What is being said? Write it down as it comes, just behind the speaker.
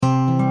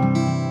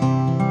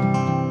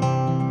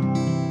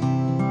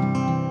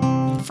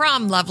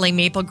From lovely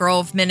Maple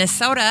Grove,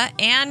 Minnesota,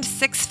 and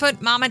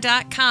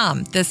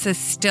sixfootmama.com, this is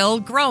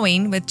Still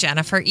Growing with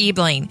Jennifer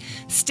Ebling.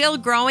 Still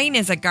Growing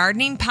is a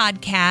gardening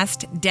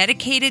podcast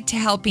dedicated to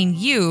helping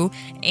you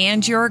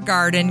and your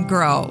garden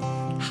grow.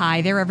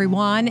 Hi there,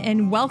 everyone,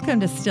 and welcome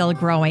to Still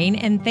Growing,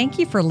 and thank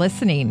you for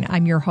listening.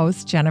 I'm your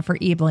host, Jennifer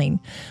Ebling.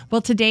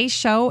 Well, today's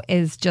show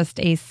is just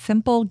a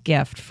simple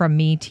gift from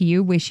me to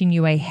you, wishing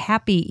you a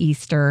happy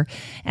Easter,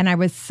 and I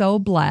was so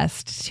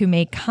blessed to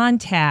make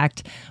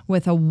contact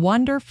with a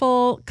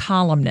wonderful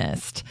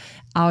columnist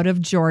out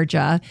of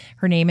Georgia.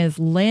 Her name is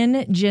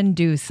Lynn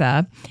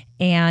Gendusa,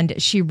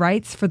 and she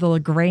writes for the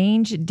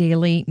LaGrange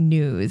Daily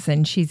News,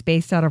 and she's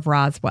based out of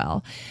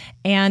Roswell.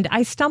 And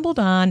I stumbled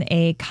on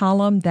a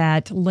column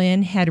that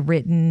Lynn had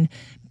written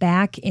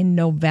back in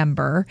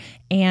November,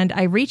 and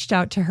I reached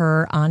out to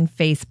her on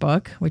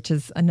Facebook, which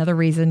is another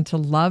reason to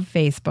love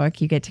Facebook.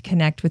 You get to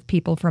connect with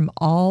people from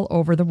all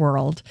over the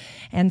world.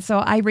 And so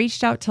I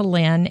reached out to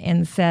Lynn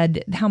and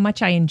said how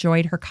much I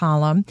enjoyed her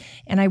column,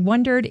 and I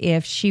wondered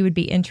if she would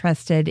be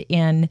interested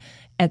in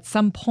at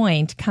some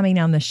point coming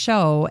on the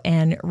show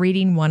and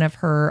reading one of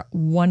her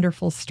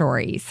wonderful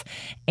stories.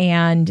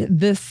 And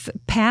this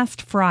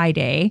past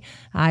Friday,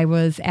 I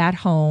was at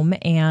home,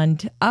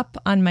 and up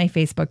on my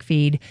Facebook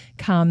feed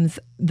comes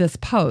this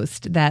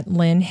post that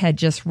Lynn had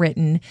just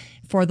written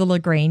for the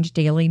LaGrange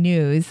Daily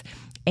News.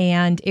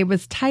 And it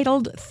was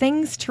titled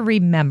Things to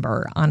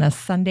Remember on a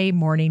Sunday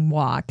Morning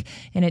Walk.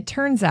 And it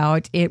turns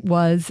out it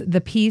was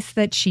the piece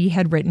that she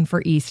had written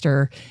for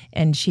Easter,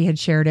 and she had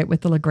shared it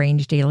with the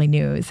LaGrange Daily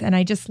News. And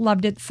I just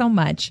loved it so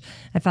much.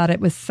 I thought it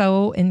was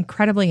so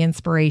incredibly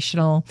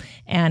inspirational,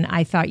 and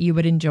I thought you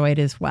would enjoy it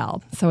as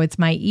well. So it's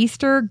my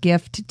Easter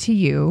gift to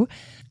you.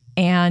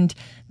 And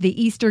the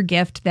Easter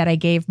gift that I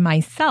gave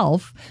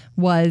myself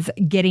was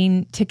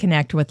getting to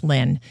connect with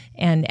Lynn.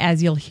 And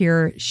as you'll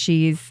hear,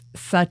 she's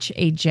such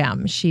a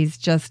gem. She's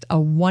just a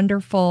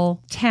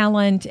wonderful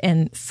talent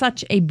and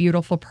such a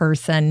beautiful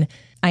person.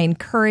 I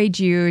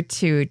encourage you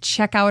to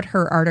check out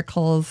her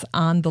articles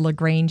on the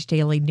LaGrange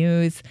Daily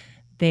News.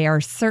 They are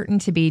certain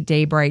to be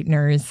day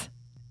brighteners.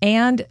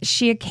 And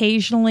she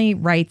occasionally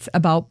writes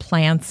about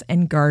plants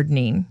and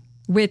gardening,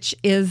 which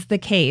is the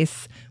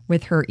case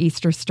with her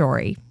Easter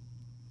story.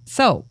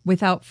 So,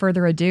 without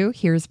further ado,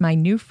 here's my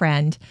new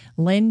friend,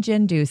 Lynn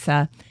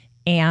Gendusa,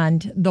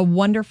 and the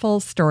wonderful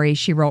story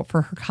she wrote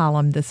for her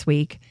column this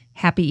week.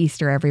 Happy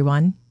Easter,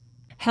 everyone.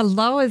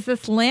 Hello, is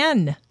this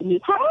Lynn? Hey,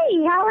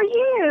 how are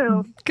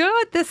you?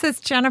 Good. This is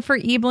Jennifer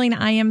Ebling.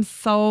 I am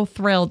so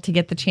thrilled to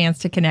get the chance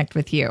to connect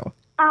with you.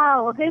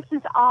 Oh, this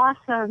is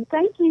awesome.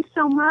 Thank you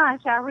so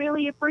much. I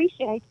really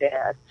appreciate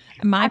this.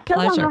 My pleasure.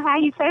 I still don't know how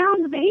you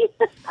found me.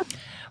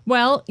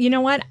 Well, you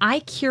know what? I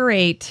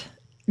curate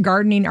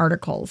gardening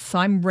articles. So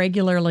I'm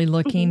regularly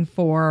looking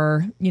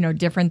for,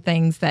 different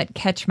things that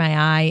catch my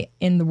eye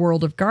in the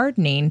world of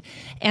gardening.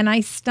 And I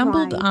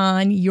stumbled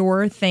on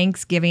your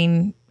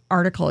Thanksgiving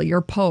article,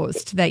 your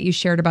post that you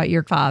shared about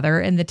your father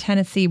and the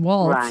Tennessee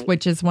Waltz,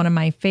 which is one of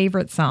my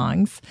favorite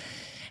songs.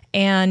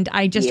 And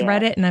I just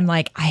read it and I'm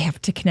like, I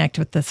have to connect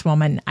with this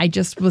woman. I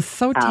just was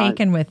so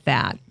taken with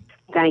that.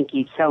 Thank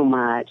you so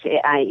much.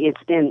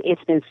 It's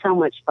been so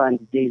much fun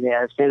to do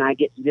this, and I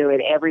get to do it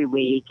every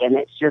week, and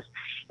it's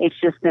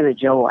just been a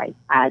joy.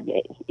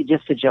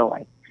 Just a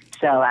joy.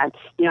 So I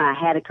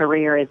had a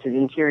career as an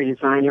interior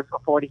designer for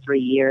 43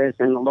 years,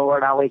 and the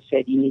Lord always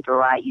said, "You need to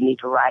write. You need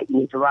to write. You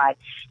need to write."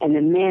 And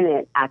the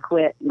minute I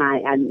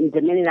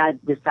the minute I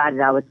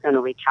decided I was going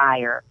to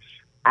retire,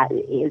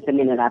 is the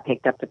minute I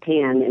picked up the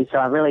pen, and so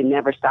I really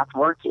never stopped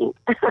working.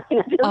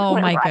 Oh,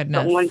 my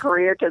goodness. From one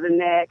career to the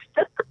next.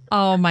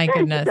 Oh, my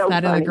goodness. So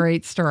that funny. is a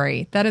great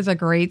story. That is a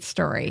great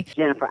story.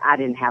 Jennifer, I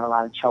didn't have a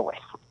lot of choice.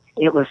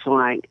 It was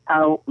like,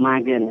 oh,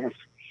 my goodness.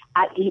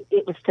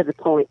 It was to the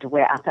point to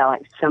where I felt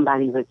like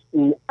somebody was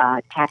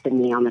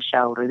tapping me on the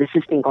shoulder. This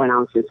has been going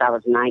on since I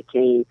was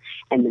 19,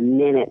 and the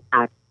minute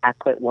I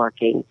quit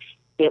working,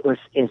 it was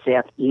as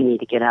if you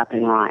need to get up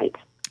and write.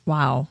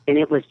 Wow. And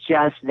it was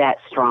just that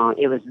strong.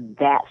 It was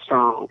that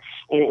strong.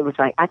 And it was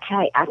like,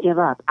 okay, I give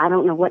up. I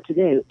don't know what to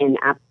do. And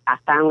I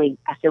finally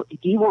said, if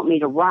you want me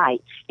to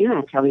write, you're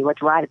going to tell me what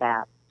to write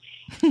about.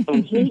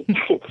 And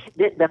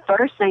the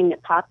first thing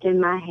that popped in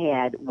my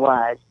head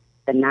was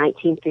the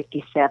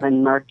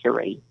 1957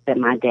 Mercury that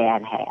my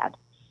dad had.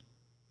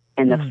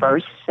 And the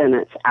first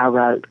sentence I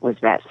wrote was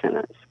that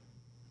sentence.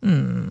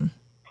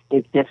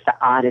 It's just the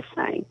oddest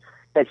thing.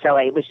 But so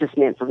it was just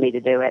meant for me to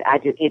do it.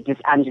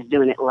 I'm just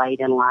doing it late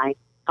in life.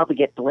 Hope I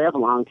get to live a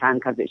long time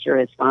because it sure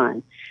is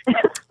fun.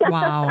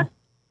 Wow.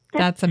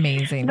 That's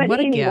amazing. What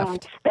a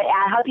gift. But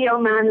I hope you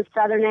don't mind the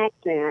Southern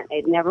accent.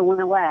 It never went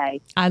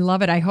away. I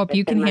love it. I hope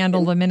you can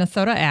handle the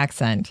Minnesota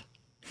accent.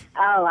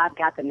 Oh, I've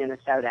got the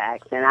Minnesota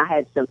accent. I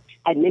had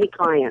many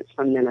clients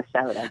from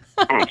Minnesota,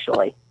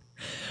 actually.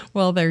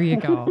 Well, there you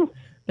go.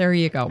 There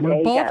you go.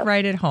 We're both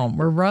right at home.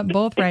 We're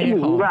both right at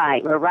home.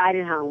 Right. We're right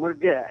at home. We're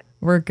good.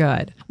 We're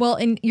good. Well,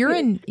 and you're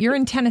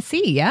in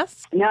Tennessee,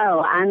 yes?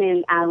 No,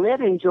 I live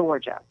in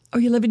Georgia. Oh,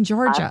 you live in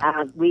Georgia.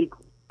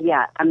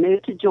 I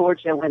moved to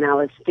Georgia when I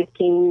was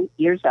 15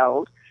 years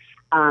old,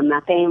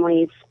 My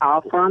family's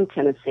all from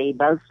Tennessee,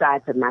 both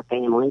sides of my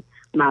family.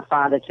 My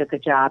father took a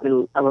job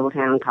in a little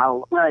town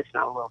called, well, it's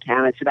not a little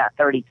town, it's about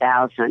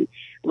 30,000,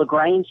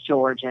 LaGrange,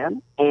 Georgia.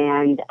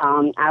 And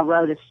I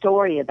wrote a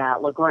story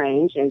about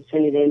LaGrange and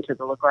sent it into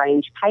the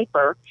LaGrange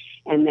paper,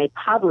 and they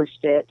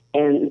published it.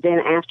 And then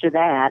after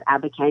that, I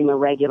became a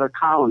regular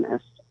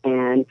columnist.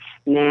 And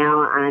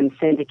now I'm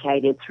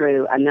syndicated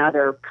through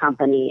another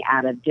company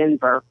out of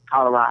Denver,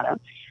 Colorado,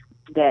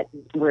 that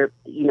we're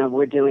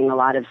doing a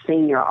lot of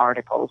senior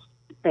articles,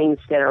 things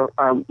that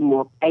are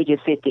more ages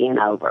 50 and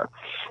over.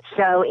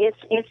 So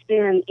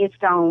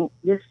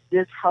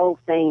this whole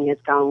thing has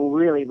gone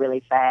really,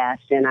 really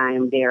fast, and I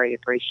am very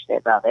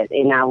appreciative of it,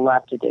 and I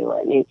love to do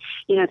it. And,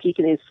 if you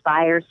can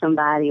inspire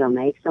somebody or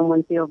make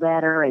someone feel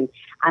better, and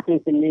I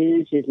think the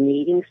news is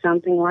needing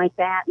something like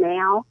that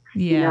now,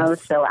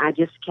 yes. So I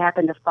just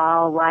happened to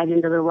fall right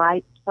into the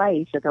right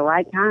place at the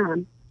right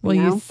time. Well,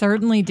 you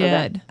certainly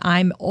did.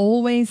 I'm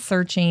always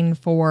searching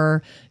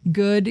for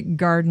good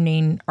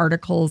gardening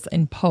articles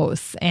and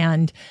posts.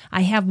 And I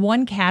have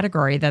one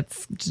category that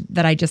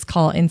I just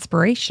call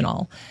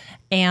inspirational.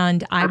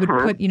 And I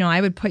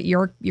would put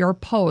your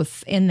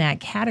posts in that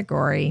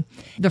category.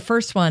 The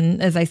first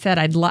one, as I said,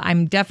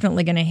 I'm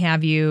definitely going to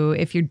have you,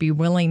 if you'd be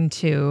willing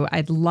to,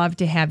 I'd love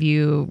to have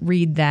you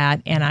read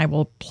that, and I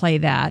will play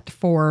that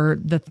for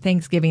the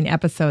Thanksgiving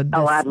episode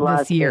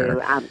this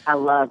year. I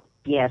love.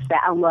 Yes,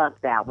 I love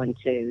that one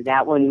too.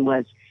 That one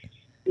was,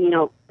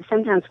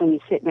 sometimes when you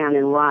sit down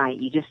and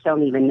write, you just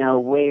don't even know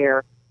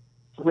where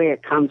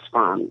it comes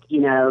from,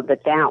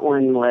 but that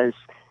one was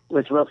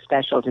real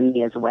special to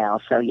me as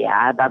well. So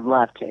yeah, I'd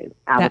love to.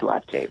 I would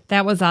love to.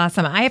 That was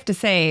awesome. I have to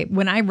say,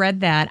 when I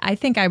read that, I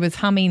think I was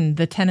humming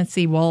the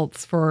Tennessee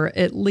Waltz for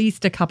at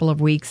least a couple of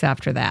weeks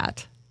after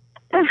that.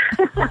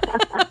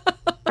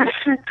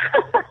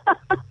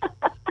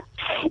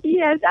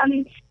 Yes,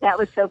 that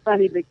was so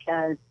funny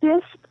because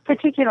this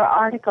particular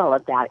article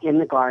about In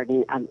the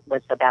Garden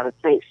was about a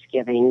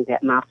Thanksgiving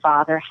that my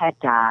father had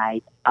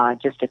died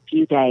just a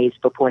few days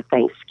before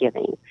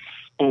Thanksgiving.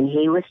 And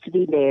he was to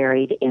be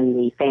buried in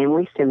the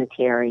family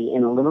cemetery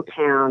in a little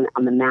town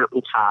on the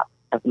mountaintop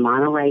of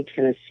Monterey,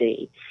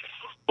 Tennessee.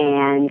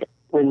 And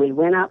when we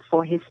went up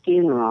for his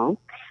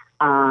funeral,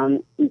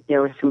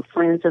 there were some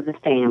friends of the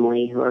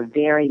family who are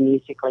very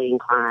musically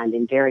inclined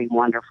and very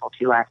wonderful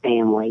to our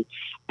family.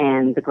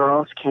 And the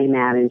girls came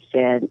out and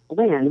said,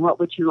 Lynn, what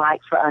would you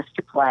like for us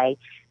to play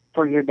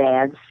for your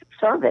dad's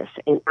service?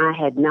 And I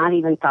had not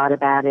even thought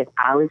about it.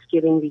 I was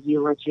giving the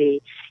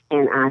eulogy,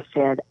 and I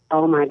said,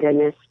 oh, my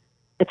goodness,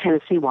 the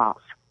Tennessee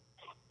Waltz.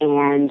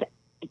 And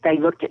they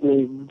looked at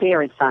me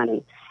very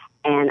funny.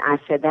 And I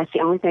said, that's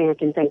the only thing I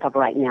can think of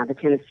right now, the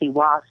Tennessee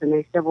Waltz. And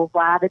they said, well,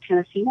 why the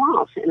Tennessee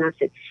Waltz? And I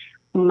said,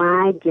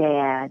 my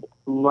dad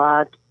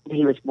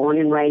he was born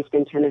and raised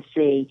in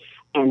Tennessee,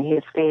 and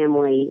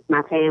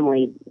my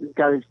family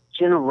goes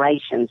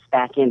generations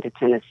back into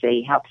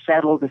Tennessee, helped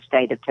settle the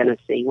state of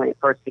Tennessee when it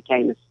first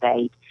became a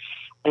state.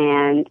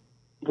 And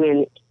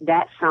when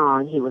that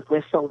song, he would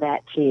whistle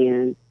that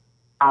tune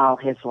all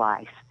his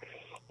life.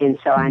 And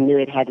so I knew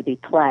it had to be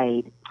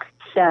played.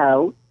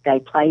 So they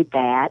played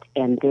that,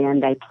 and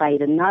then they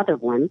played another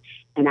one,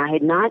 and I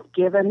had not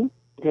given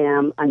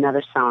them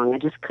another song. I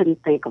just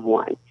couldn't think of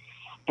one.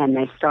 And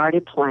they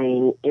started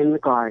playing In the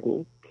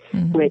Garden,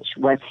 which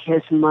was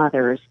his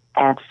mother's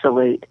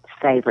absolute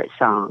favorite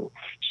song.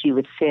 She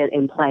would sit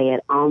and play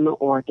it on the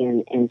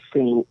organ and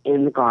sing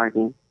In the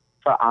Garden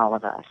for all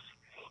of us.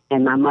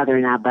 And my mother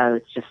and I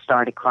both just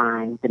started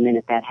crying the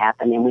minute that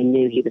happened, and we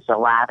knew he was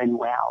alive and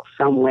well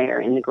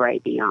somewhere in the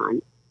great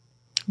beyond.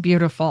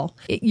 Beautiful.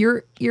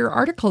 Your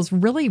articles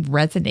really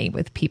resonate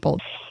with people.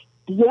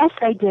 Yes,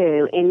 they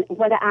do. And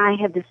what I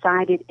have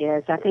decided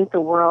is I think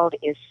the world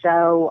is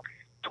so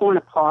torn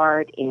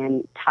apart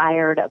and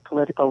tired of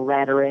political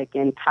rhetoric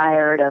and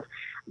tired of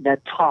the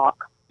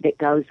talk that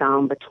goes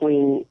on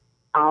between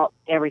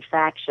every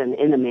faction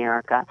in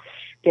America,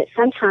 that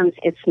sometimes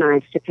it's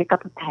nice to pick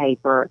up a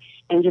paper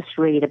and just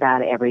read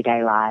about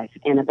everyday life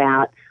and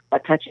about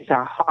what touches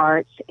our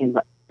hearts and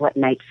what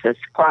makes us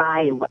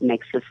cry and what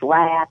makes us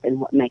laugh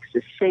and what makes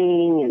us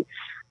sing. And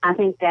I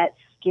think that's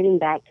getting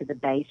back to the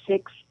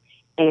basics.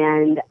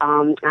 And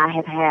I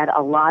have had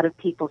a lot of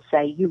people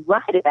say, you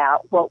write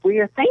about what we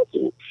are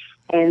thinking.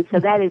 And so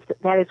that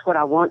is what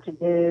I want to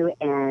do,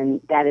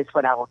 and that is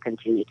what I will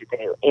continue to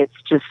do. It's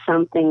just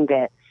something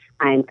that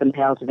I am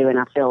compelled to do, and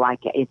I feel like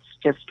it's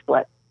just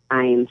what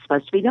I am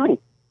supposed to be doing.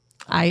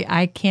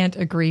 I can't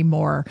agree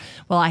more.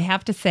 Well, I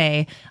have to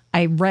say,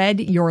 I read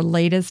your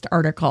latest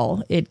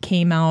article. It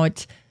came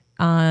out,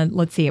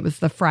 it was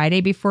the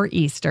Friday before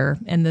Easter,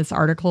 and this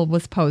article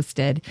was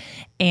posted.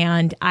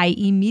 And I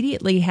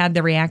immediately had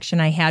the reaction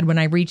I had when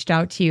I reached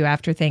out to you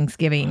after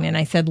Thanksgiving. And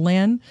I said,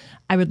 Lynn,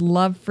 I would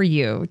love for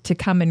you to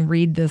come and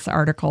read this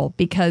article,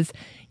 because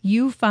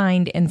you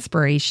find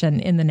inspiration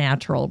in the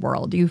natural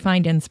world. You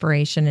find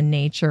inspiration in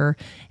nature,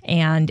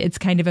 and it's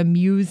kind of a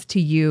muse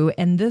to you.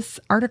 And this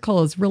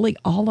article is really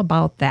all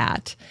about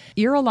that.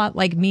 You're a lot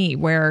like me,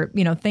 where,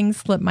 things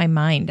slip my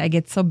mind. I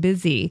get so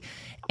busy.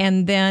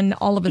 And then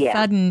all of a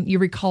sudden you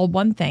recall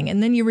one thing,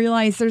 and then you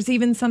realize there's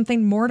even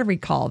something more to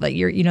recall that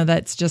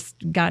that's just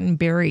gotten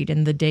buried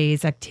in the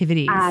day's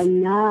activities. I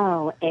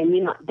know.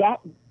 And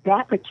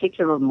that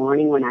particular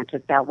morning when I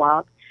took that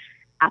walk,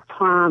 I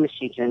promise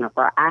you,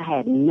 Jennifer, I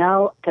had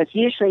because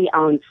usually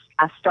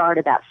I start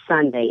about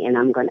Sunday, and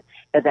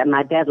that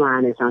my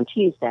deadline is on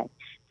Tuesday.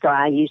 So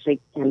I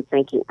usually am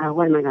thinking, oh,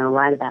 what am I going to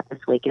write about this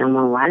week? And I'm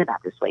going to write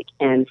about this week.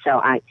 And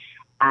so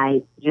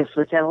I just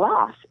was at a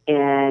loss.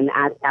 And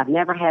I've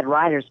never had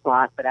writer's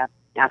block, but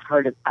I've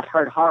heard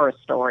horror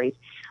stories.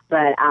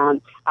 But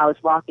I was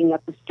walking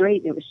up the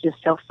street, and it was just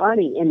so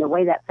funny. And the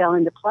way that fell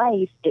into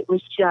place, it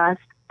was just,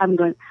 I'm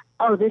going,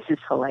 oh, this is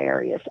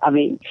hilarious. I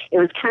mean, it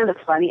was kind of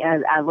funny.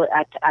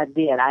 I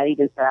did. I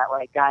even said,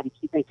 like, God, if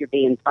you think you're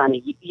being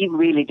funny, you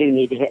really do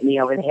need to hit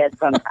me over the head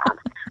sometime.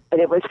 But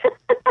it was,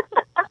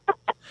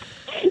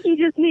 you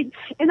just need,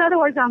 in other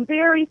words, I'm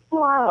very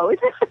slow.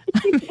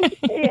 You just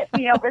hit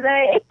me over the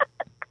head.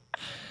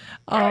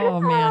 Oh,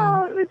 man.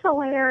 Oh, it was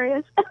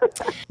hilarious.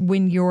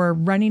 When you're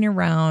running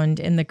around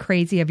in the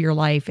crazy of your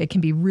life, it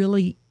can be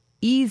really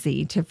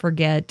easy to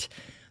forget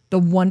the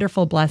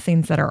wonderful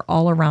blessings that are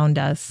all around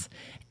us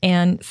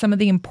and some of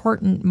the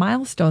important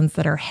milestones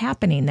that are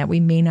happening that we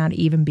may not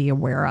even be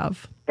aware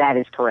of. That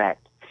is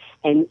correct.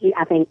 And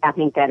I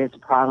think that is a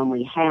problem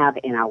we have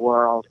in our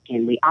world,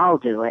 and we all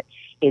do it,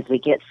 is we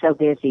get so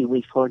busy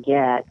we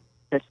forget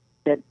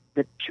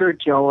the pure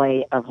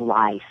joy of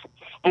life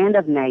and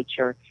of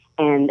nature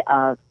and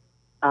of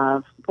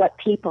what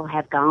people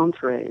have gone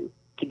through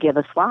to give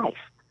us life.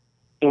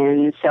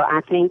 And so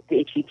I think that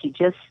if you could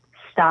just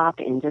stop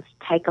and just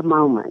take a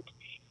moment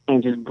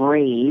and just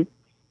breathe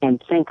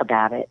and think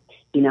about it,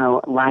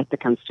 life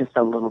becomes just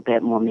a little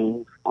bit more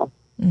meaningful.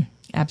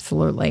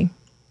 Absolutely.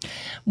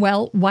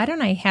 Well, why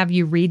don't I have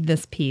you read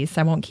this piece?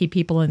 I won't keep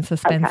people in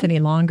suspense any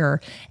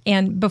longer.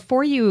 And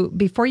before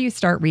you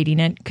start reading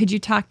it, could you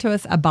talk to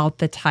us about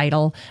the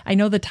title? I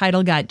know the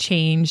title got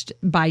changed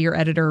by your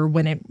editor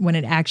when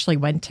it actually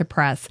went to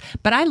press,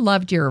 but I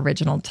loved your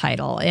original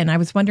title, and I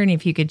was wondering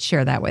if you could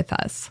share that with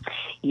us.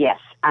 Yes.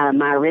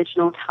 My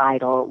original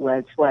title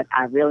was what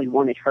I really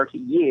wanted her to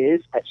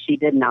use, but she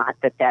did not,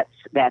 but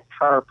that's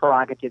her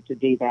prerogative to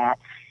do that.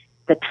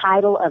 The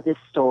title of this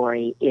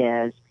story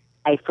is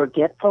A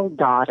Forgetful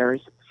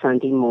Daughter's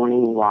Sunday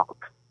Morning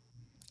Walk.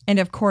 And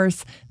of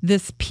course,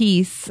 this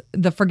piece,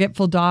 The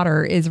Forgetful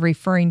Daughter, is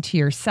referring to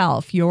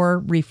yourself. You're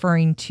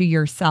referring to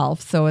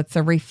yourself. So it's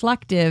a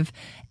reflective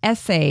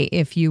essay,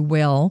 if you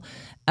will,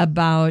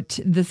 about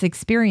this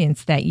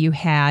experience that you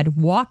had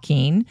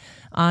walking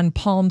on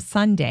Palm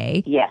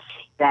Sunday. Yes,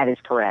 that is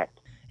correct.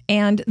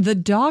 And the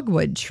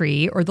dogwood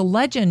tree, or the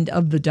legend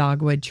of the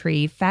dogwood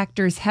tree,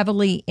 factors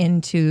heavily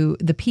into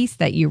the piece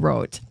that you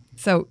wrote.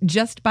 So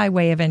just by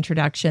way of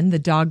introduction, the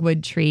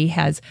dogwood tree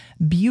has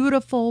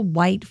beautiful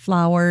white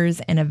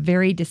flowers and a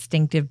very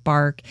distinctive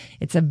bark.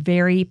 It's a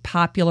very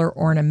popular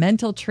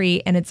ornamental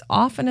tree, and it's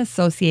often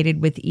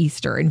associated with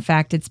Easter. In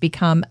fact, it's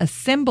become a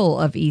symbol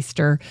of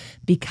Easter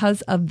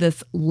because of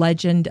this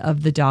legend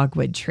of the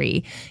dogwood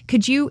tree.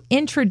 Could you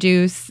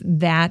introduce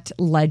that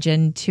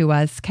legend to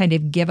us, kind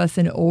of give us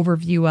an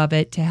overview of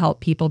it to help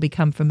people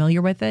become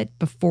familiar with it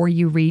before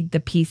you read the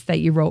piece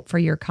that you wrote for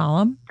your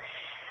column?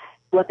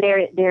 Well,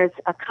 there's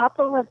a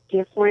couple of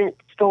different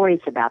stories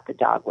about the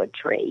dogwood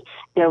tree.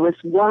 There was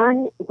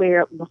one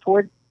where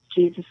before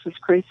Jesus was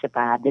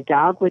crucified, the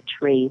dogwood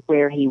tree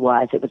where he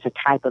was, it was a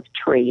type of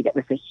tree that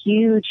was a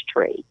huge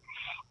tree.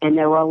 And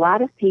there were a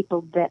lot of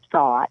people that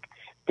thought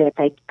that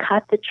they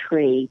cut the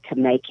tree to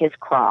make his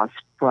cross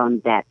from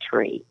that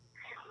tree.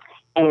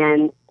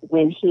 And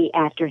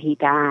after he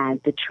died,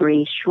 the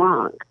tree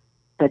shrunk.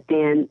 But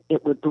then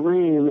it would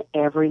bloom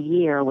every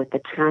year with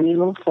a tiny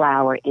little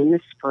flower in the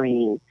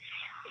spring.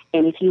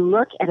 And if you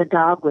look at a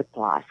dogwood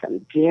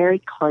blossom very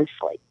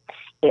closely,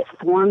 it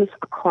forms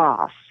a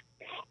cross.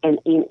 And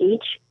in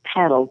each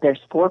petal, there's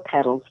 4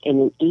 petals,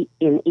 and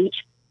in each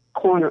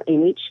corner,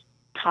 in each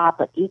top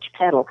of each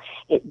petal,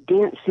 it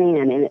dents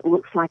in, and it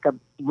looks like a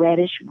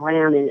reddish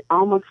brown, and it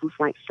almost looks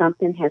like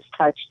something has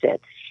touched it.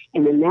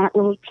 And in that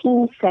little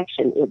teeny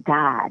section, it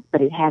died,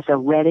 but it has a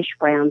reddish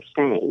brown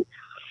stain.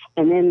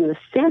 And then in the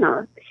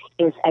center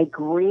is a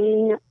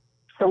green,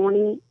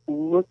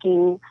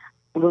 thorny-looking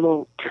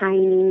little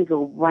tiny,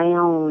 little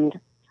round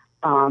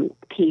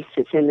piece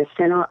that's in the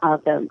center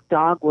of the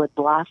dogwood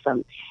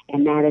blossom,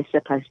 and that is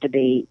supposed to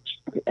be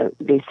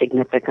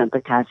significant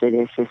because it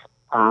is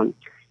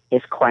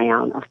his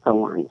crown of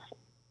thorns.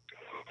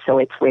 So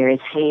it's where his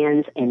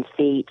hands and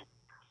feet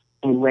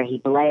and where he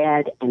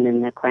bled, and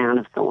then the crown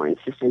of thorns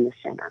is in the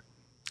center.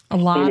 A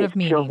lot of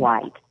meaning. Pure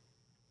white.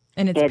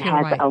 And it has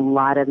white. A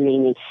lot of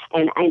meaning.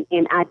 And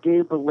I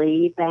do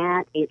believe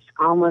that it's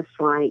almost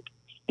like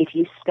if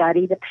you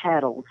study the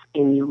petals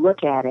and you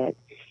look at it,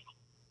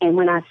 and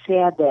when I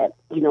said that,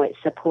 it's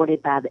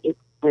supported by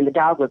when the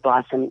dogwood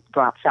blossom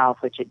drops off,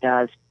 which it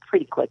does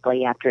pretty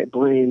quickly after it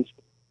blooms,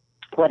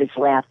 what is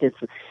left is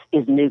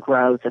new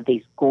growth of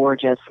these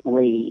gorgeous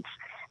leaves.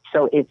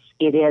 So it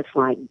is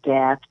like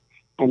death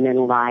and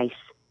then life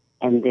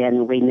and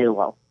then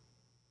renewal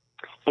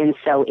And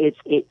so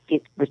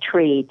the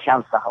tree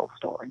tells the whole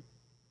story.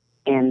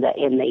 And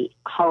the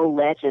whole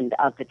legend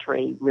of the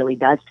tree really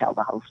does tell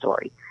the whole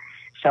story.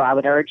 So I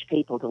would urge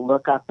people to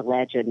look up the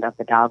legend of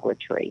the dogwood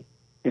tree.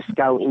 Just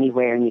go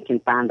anywhere and you can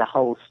find the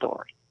whole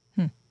story.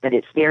 But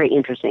it's very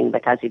interesting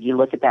because if you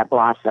look at that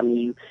blossom,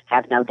 you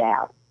have no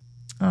doubt.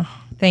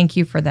 Oh, thank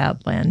you for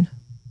that, Lynn.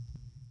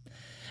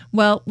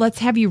 Well, let's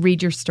have you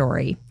read your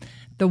story,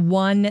 the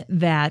one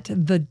that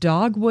the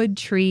dogwood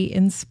tree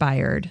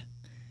inspired,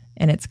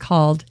 and it's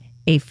called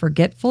A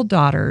Forgetful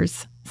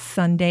Daughter's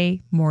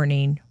Sunday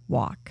Morning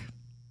Walk.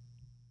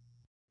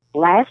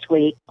 Last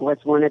week was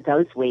one of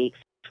those weeks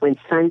when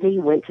Sunday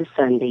went to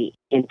Sunday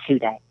in 2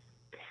 days.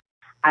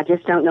 I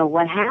just don't know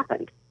what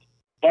happened.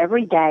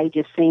 Every day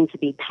just seemed to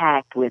be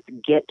packed with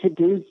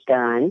get-to-dos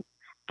done,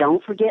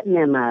 don't forget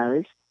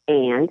memos,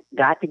 and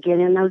got to get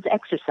in those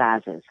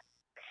exercises.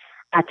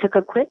 I took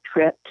a quick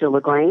trip to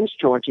LaGrange,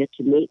 Georgia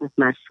to meet with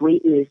my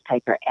sweet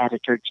newspaper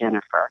editor,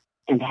 Jennifer,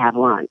 and have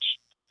lunch.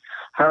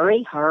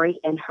 Hurry, hurry,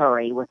 and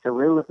hurry was the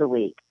rule of the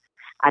week.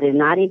 I did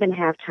not even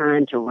have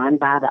time to run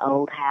by the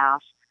old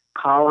house,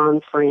 call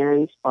on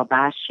friends, or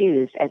buy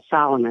shoes at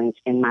Solomon's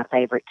in my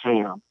favorite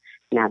town.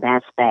 Now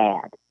that's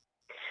bad.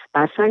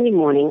 By Sunday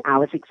morning, I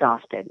was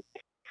exhausted.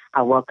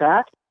 I woke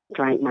up,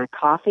 drank my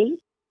coffee,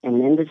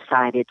 and then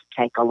decided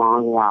to take a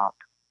long walk.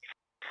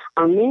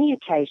 On many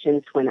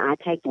occasions when I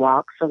take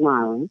walks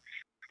alone,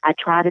 I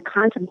try to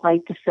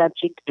contemplate the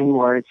subject and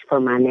words for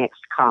my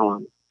next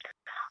column.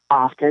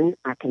 Often,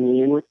 I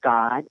commune with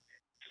God,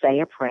 say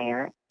a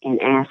prayer,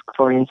 and ask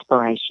for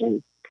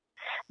inspiration.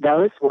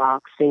 Those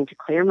walks seem to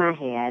clear my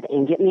head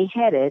and get me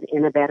headed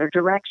in a better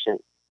direction.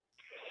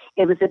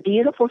 It was a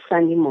beautiful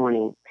Sunday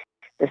morning.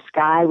 The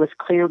sky was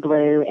clear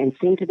blue and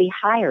seemed to be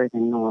higher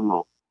than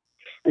normal.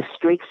 The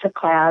streaks of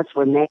clouds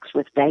were mixed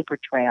with vapor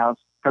trails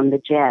from the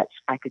jets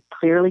I could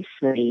clearly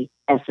see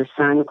as the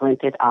sun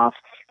glinted off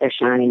their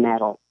shiny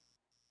metal.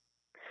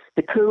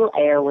 The cool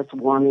air was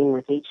warming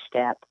with each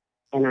step,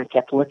 and I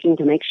kept looking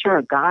to make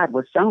sure God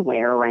was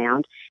somewhere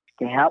around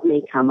to help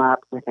me come up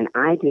with an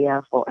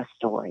idea for a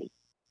story.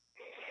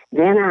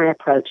 Then I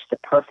approached the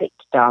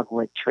perfect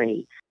dogwood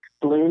tree,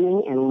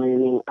 blooming and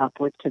looming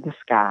upward to the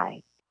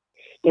sky.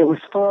 It was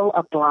full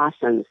of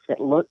blossoms that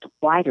looked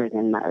whiter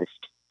than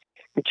most.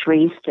 The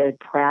tree stood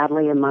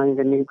proudly among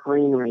the new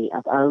greenery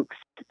of oaks,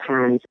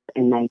 pines,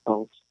 and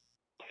maples.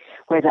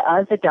 Where the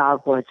other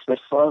dogwoods were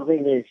slowly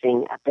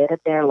losing a bit of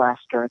their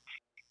luster,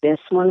 this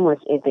one was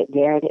as if it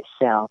dared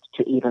itself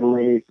to even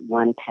lose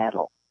one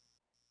petal.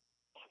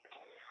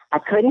 I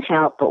couldn't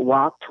help but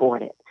walk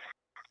toward it.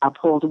 I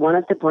pulled one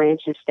of the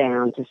branches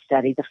down to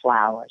study the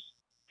flowers.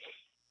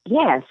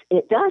 Yes,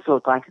 it does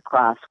look like a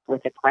cross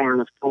with a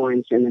crown of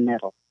thorns in the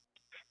middle.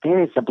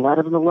 There is the blood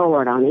of the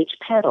Lord on each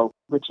petal,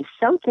 which is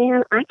so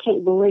thin I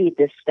can't believe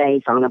this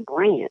stays on a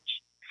branch.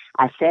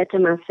 I said to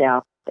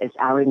myself as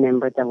I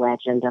remembered the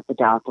legend of the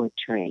dogwood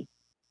tree.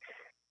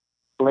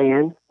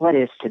 Lynn, what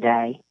is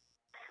today?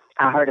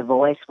 I heard a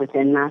voice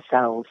within my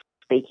soul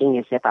speaking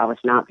as if I was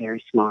not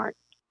very smart.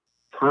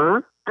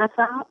 Huh? I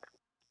thought.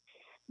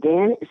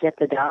 Then, as if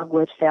the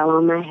dogwood fell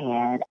on my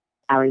head,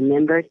 I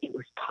remembered it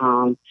was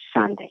Palm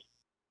Sunday.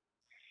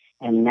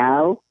 And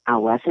no, I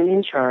wasn't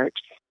in church.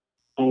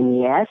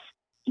 And yes,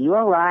 you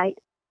are right.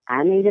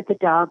 I needed the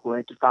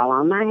dogwood to fall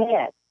on my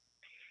head.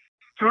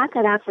 How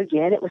could I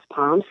forget it was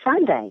Palm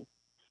Sunday?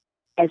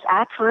 As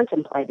I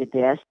contemplated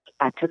this,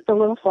 I took the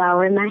little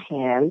flower in my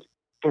hand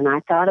and I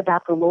thought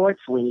about the Lord's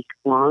Week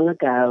long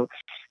ago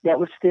that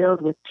was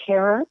filled with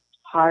terror,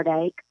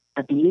 heartache,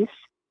 abuse,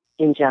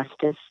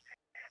 injustice,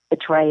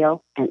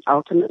 betrayal, and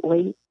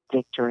ultimately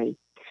victory.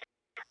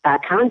 By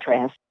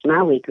contrast,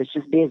 my week was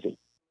just busy.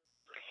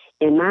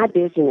 In my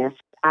busyness,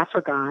 I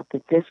forgot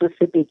that this was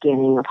the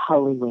beginning of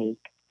Holy Week,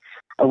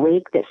 a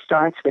week that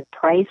starts with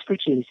praise for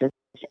Jesus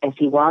as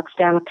he walks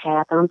down a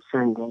path on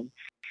Sunday,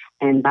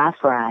 and by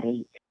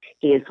Friday,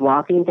 he is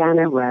walking down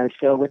a road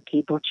filled with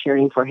people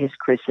cheering for his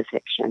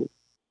crucifixion.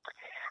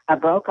 I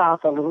broke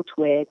off a little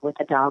twig with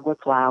a dogwood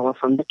flower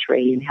from the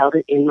tree and held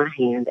it in my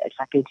hand as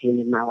I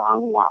continued my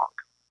long walk.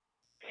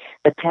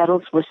 The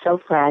petals were so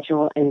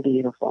fragile and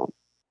beautiful.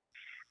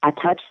 I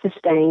touched the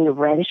stain of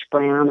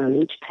reddish-brown on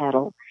each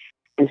petal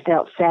and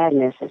felt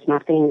sadness as my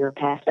finger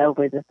passed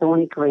over the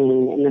thorny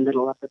green in the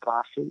middle of the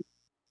blossom.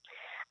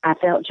 I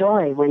felt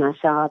joy when I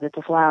saw that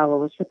the flower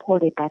was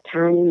supported by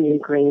tiny new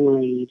green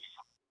leaves.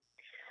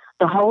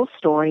 The whole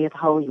story of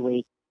Holy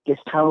Week is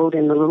told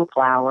in the little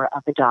flower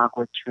of the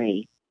dogwood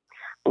tree: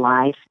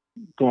 life,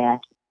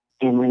 death,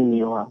 and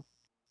renewal.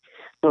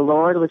 The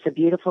Lord was a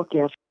beautiful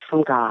gift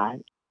from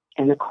God,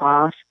 and the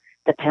cross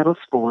the petals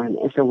form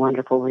is a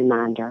wonderful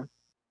reminder.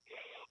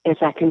 As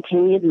I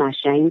continued my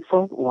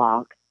shameful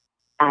walk,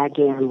 I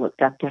again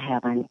looked up to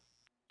heaven.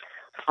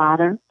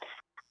 Father,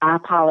 I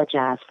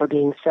apologize for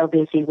being so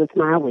busy with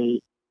my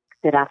week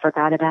that I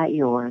forgot about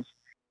yours.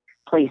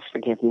 Please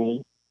forgive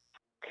me.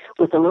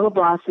 With the little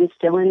blossom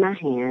still in my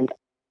hand,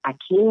 I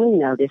keenly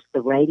noticed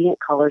the radiant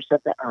colors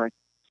of the earth.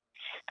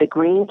 The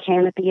green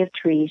canopy of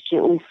trees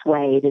gently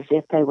swayed as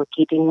if they were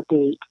keeping a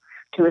beat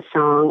to a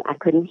song I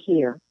couldn't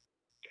hear.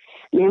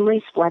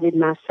 Memories flooded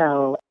my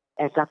soul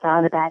as I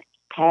thought about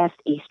past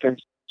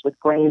Easters with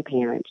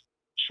grandparents,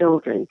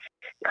 children,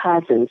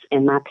 cousins,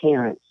 and my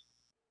parents.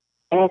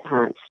 Egg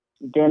hunts,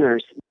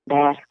 dinners,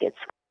 baskets,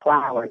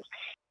 flowers,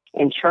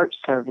 and church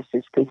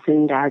services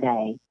consumed our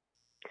day.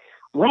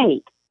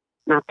 Wait,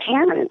 my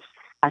parents,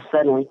 I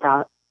suddenly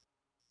thought,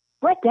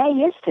 what day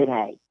is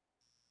today?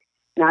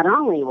 Not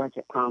only was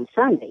it Palm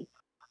Sunday,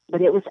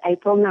 but it was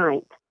April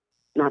 9th,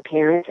 my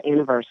parents'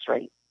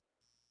 anniversary.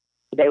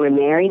 They were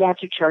married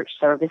after church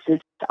services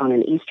on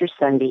an Easter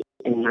Sunday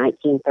in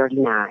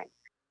 1939.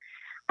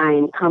 I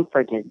am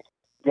comforted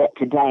that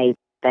today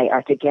they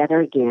are together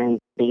again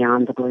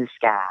beyond the blue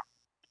sky.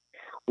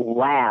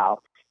 Wow,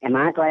 am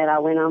I glad I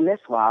went on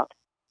this walk?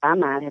 I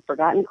might have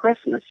forgotten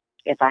Christmas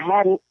if I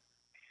hadn't.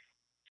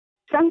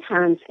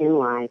 Sometimes in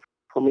life,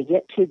 when we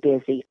get too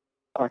busy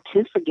or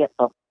too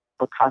forgetful,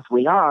 because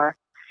we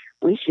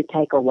should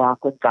take a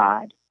walk with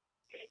God.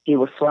 He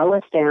will slow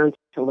us down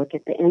to look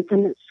at the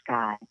infinite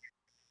sky,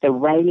 the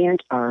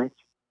radiant earth,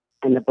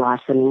 and the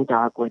blossoming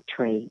dogwood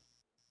tree.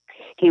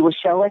 He will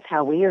show us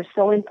how we are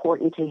so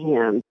important to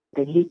him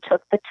that he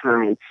took the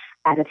time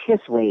out of his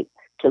week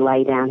to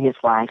lay down his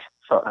life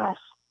for us.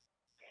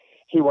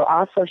 He will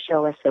also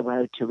show us the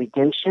road to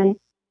redemption,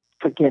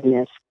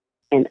 forgiveness,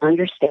 and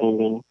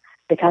understanding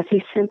because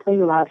he simply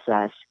loves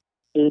us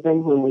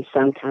even when we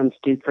sometimes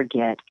do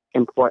forget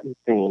important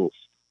things.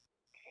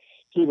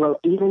 He will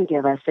even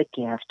give us a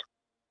gift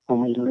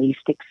when we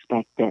least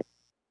expect it,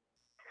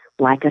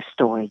 like a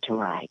story to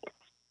write.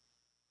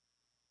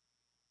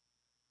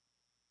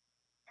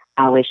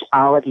 I wish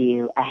all of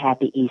you a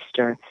happy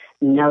Easter.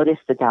 Notice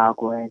the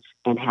dogwoods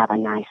and have a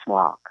nice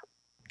walk.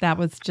 That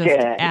was just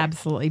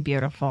absolutely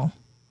beautiful.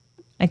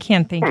 I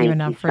can't thank you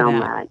enough for so that.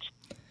 Much.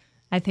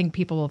 I think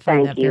people will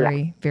find that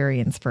very, very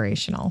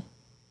inspirational.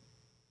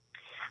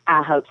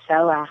 I hope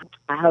so. I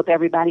hope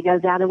everybody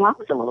goes out and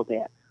walks a little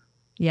bit.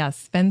 Yes,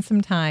 spend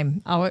some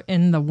time out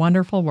in the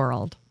wonderful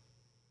world.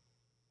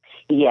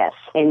 Yes,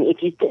 and if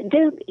you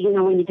do,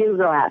 when you do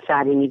go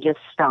outside and you just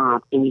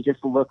stop and you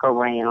just look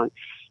around,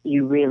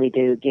 you really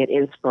do get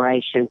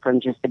inspiration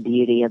from just the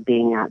beauty of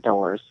being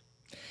outdoors.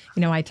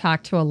 I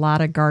talk to a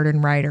lot of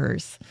garden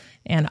writers,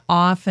 and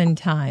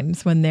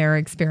oftentimes when they're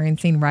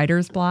experiencing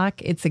writer's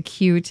block, it's a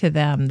cue to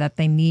them that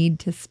they need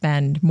to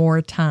spend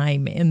more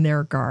time in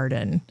their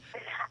garden.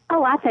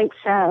 Oh, I think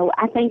so.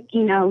 I think,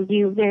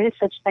 there is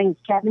such thing as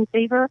cabin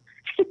fever.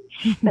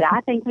 But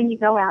I think when you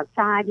go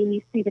outside and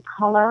you see the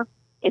color,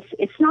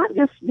 it's not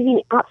just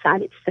being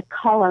outside, it's the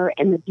color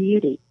and the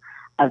beauty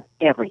of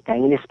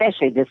everything, and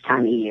especially this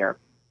time of year.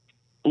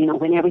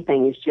 When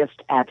everything is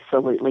just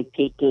absolutely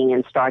peaking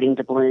and starting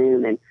to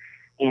bloom, and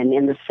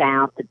in the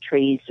south, the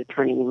trees are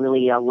turning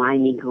really a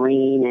limey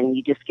green, and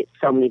you just get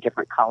so many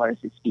different colors.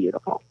 It's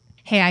beautiful.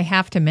 Hey, I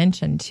have to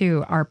mention,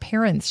 too, our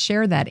parents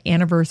share that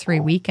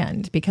anniversary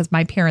weekend because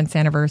my parents'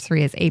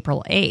 anniversary is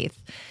April 8th.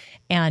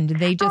 And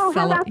they just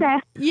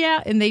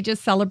and they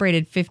just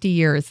celebrated 50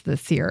 years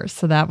this year.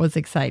 So that was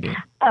exciting.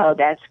 Oh,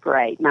 that's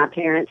great. My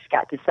parents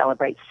got to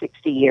celebrate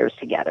 60 years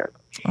together.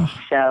 Oh.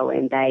 So,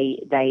 and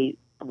they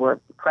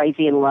were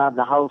crazy in love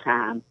the whole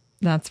time.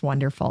 That's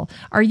wonderful.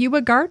 Are you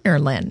a gardener,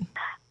 Lynn?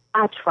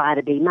 I try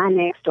to be. My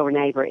next door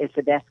neighbor is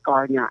the best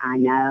gardener I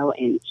know,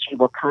 and she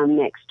will come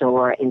next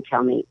door and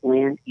tell me,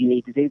 Lynn, you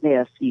need to do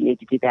this, you need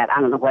to do that. I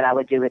don't know what I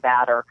would do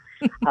without her.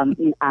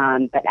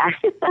 But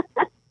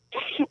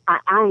I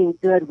am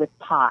good with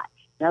pots.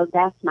 So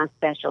that's my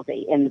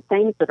specialty. And the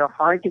things that are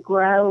hard to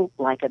grow,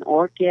 like an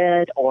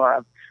orchid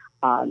or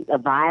a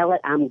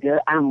violet, I'm good.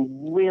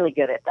 I'm really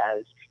good at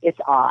those. It's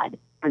odd.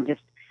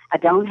 I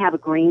don't have a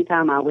green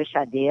thumb. I wish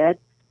I did,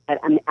 but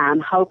I'm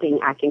hoping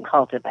I can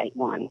cultivate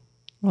one.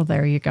 Well,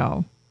 there you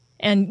go.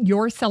 And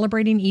you're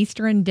celebrating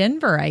Easter in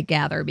Denver, I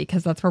gather,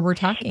 because that's where we're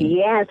talking.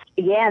 Yes.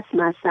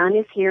 My son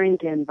is here in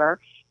Denver.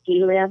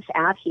 He lives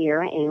out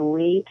here, and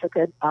we took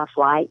a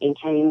flight and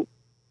came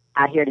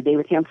out here to be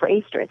with him for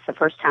Easter. It's the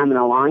first time in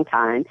a long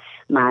time.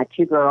 My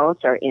two girls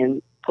are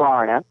in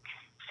Florida,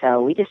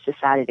 so we just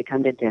decided to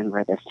come to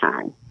Denver this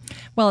time.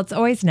 Well, it's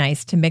always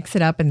nice to mix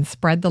it up and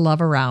spread the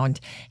love around.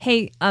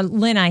 Hey,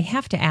 Lynn, I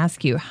have to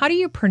ask you, how do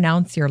you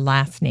pronounce your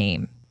last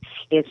name?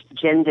 It's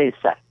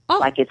Gendusa. Oh.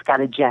 Like it's got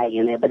a J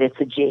in it, but it's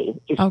a G.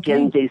 It's okay.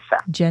 Gendusa.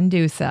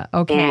 Gendusa.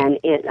 Okay. And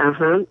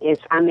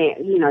it's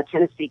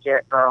Tennessee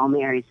girl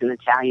marries an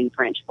Italian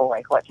French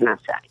boy. What can I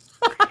say?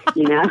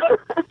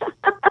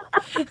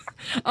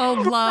 Oh,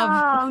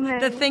 love. Oh,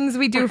 the things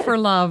we do for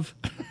love.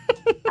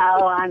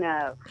 Oh, I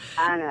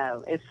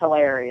know. It's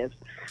hilarious.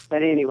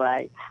 But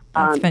anyway.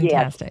 That's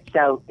fantastic.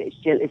 Yeah, so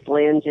it's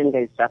Lynn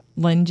Gendusa.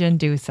 Lynn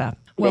Gendusa.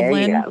 Well,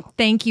 Lynn,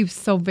 thank you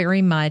so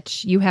very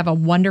much. You have a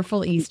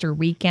wonderful Easter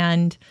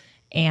weekend.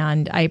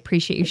 And I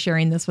appreciate you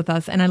sharing this with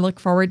us. And I look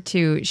forward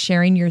to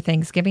sharing your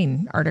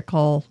Thanksgiving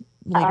article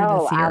later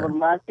this year. I would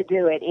love to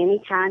do it.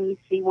 Anytime you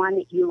see one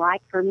that you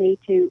like for me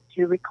to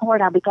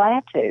record, I'll be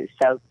glad to.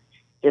 So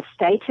just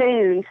stay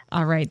tuned.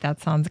 All right. That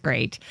sounds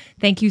great.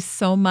 Thank you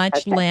so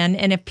much, Okay. Lynn.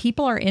 And if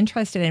people are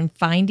interested in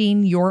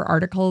finding your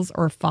articles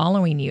or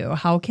following you,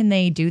 how can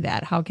they do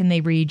that? How can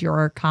they read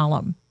your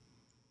column?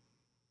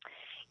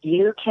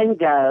 You can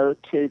go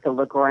to the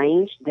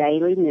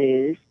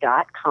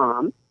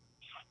LaGrangeDailyNews.com,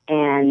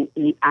 and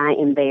I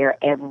am there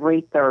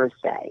every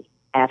Thursday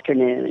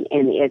afternoon,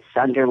 and it's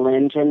under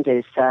Lynn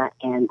Gendusa,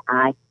 and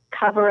I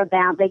cover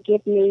they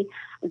give me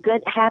a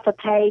good half a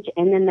page,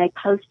 and then they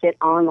post it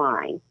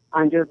online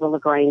under the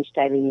LaGrange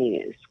Daily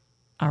News.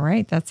 All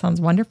right. That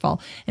sounds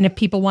wonderful. And if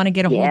people want to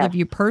get a hold Yeah. of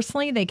you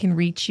personally, they can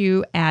reach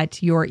you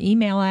at your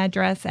email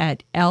address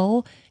at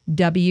lwgendusa,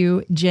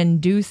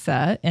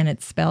 and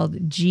it's spelled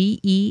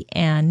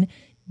GENDUSA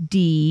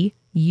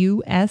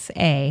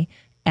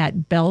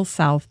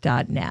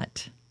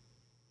 @bellsouth.net.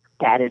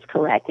 That is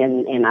correct,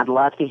 and I'd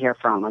love to hear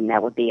from them.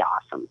 That would be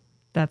awesome.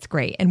 That's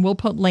great. And we'll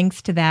put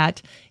links to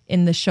that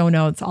in the show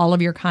notes, all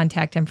of your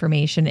contact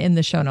information in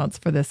the show notes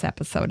for this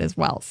episode as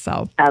well.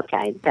 So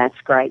Okay, that's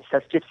great. So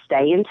just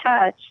stay in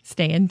touch.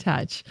 stay in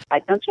touch.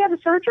 Don't you have a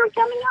surgery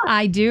coming up?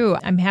 I do.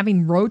 I'm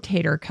having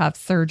rotator cuff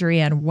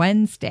surgery on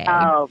Wednesday.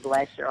 Oh,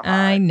 bless your heart.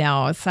 I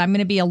know. So I'm going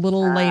to be a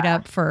little laid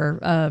up for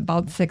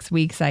about 6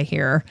 weeks, I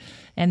hear.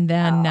 And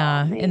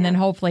then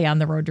hopefully on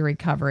the road to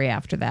recovery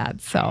after that.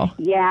 So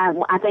Yeah,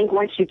 well, I think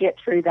once you get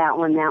through that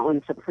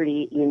one's a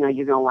pretty, you're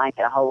going to like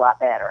it a whole lot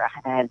better.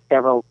 I've had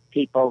several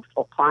people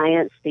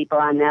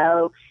I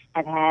know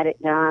have had it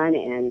done,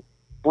 and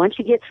once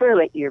you get through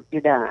it, you're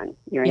done.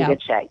 You're in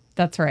good shape.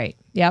 That's right.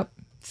 Yep.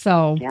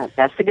 So Yeah,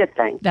 that's the good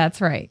thing.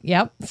 that's right.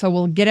 Yep. So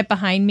we'll get it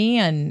behind me,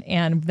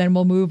 and then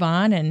we'll move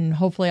on, and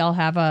hopefully I'll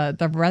have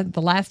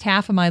the last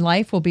half of my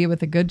life will be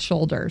with a good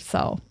shoulder.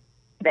 So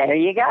There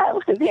you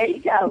go. There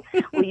you go.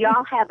 Well,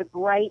 y'all have a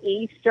great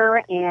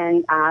Easter,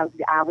 and I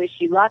wish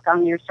you luck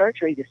on your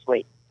surgery this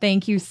week.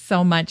 thank you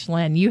so much,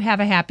 Lynn. You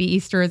have a happy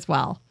Easter as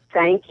well.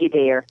 Thank you,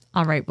 dear.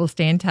 All right. We'll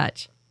stay in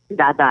touch.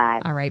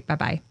 Bye-bye. All right.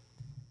 Bye-bye.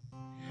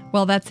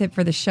 Well, that's it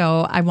for the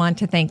show. I want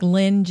to thank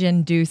Lynn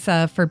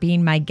Gendusa for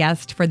being my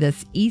guest for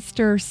this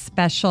Easter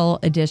special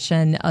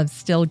edition of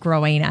Still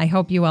Growing. I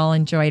hope you all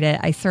enjoyed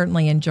it. I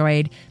certainly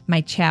enjoyed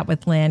my chat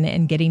with Lynn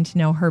and getting to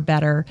know her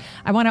better.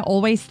 I want to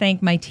always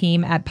thank my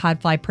team at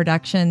Podfly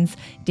Productions,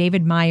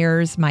 David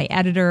Myers, my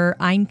editor,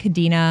 Ayn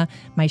Kadena,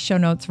 my show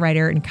notes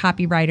writer and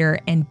copywriter,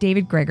 and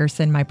David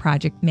Gregerson, my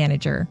project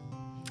manager.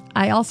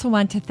 I also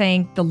want to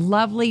thank the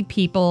lovely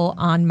people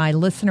on my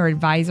listener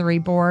advisory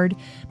board,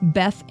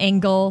 Beth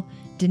Engel,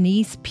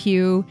 Denise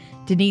Pugh.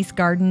 Denise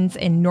gardens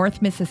in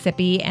North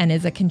Mississippi and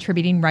is a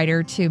contributing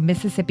writer to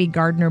Mississippi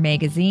Gardener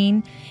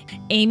magazine.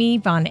 Amy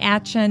Von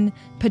Atchen,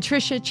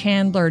 Patricia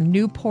Chandler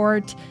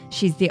Newport.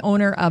 She's the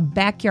owner of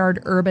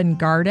Backyard Urban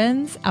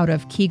Gardens out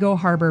of Kego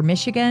Harbor,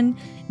 Michigan.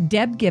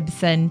 Deb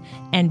Gibson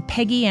and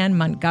Peggy Ann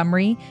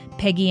Montgomery.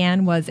 Peggy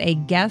Ann was a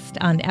guest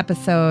on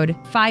episode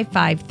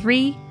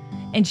 553.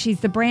 And she's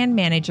the brand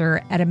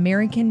manager at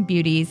American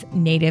Beauty's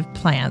Native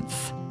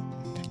Plants.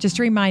 Just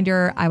a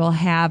reminder, I will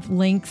have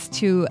links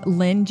to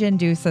Lynn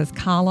Gendusa's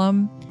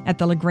column at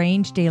the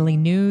LaGrange Daily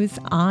News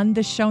on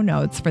the show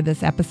notes for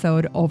this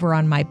episode over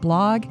on my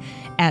blog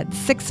at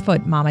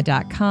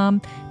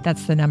 6footmama.com.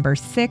 That's the number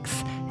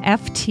 6,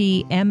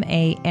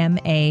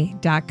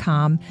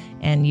 FTMAMA.com.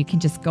 And you can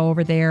just go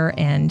over there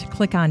and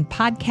click on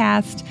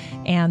podcast,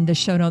 and the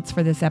show notes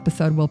for this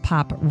episode will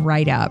pop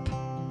right up.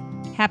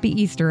 Happy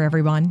Easter,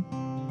 everyone.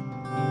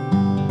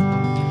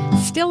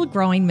 Still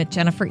Growing with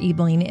Jennifer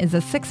Ebling is a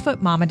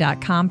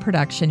 6footmama.com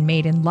production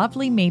made in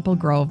lovely Maple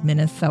Grove,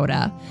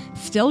 Minnesota.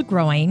 Still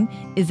Growing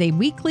is a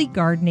weekly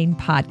gardening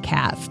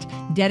podcast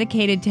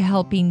dedicated to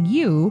helping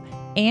you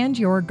and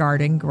your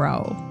garden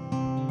grow.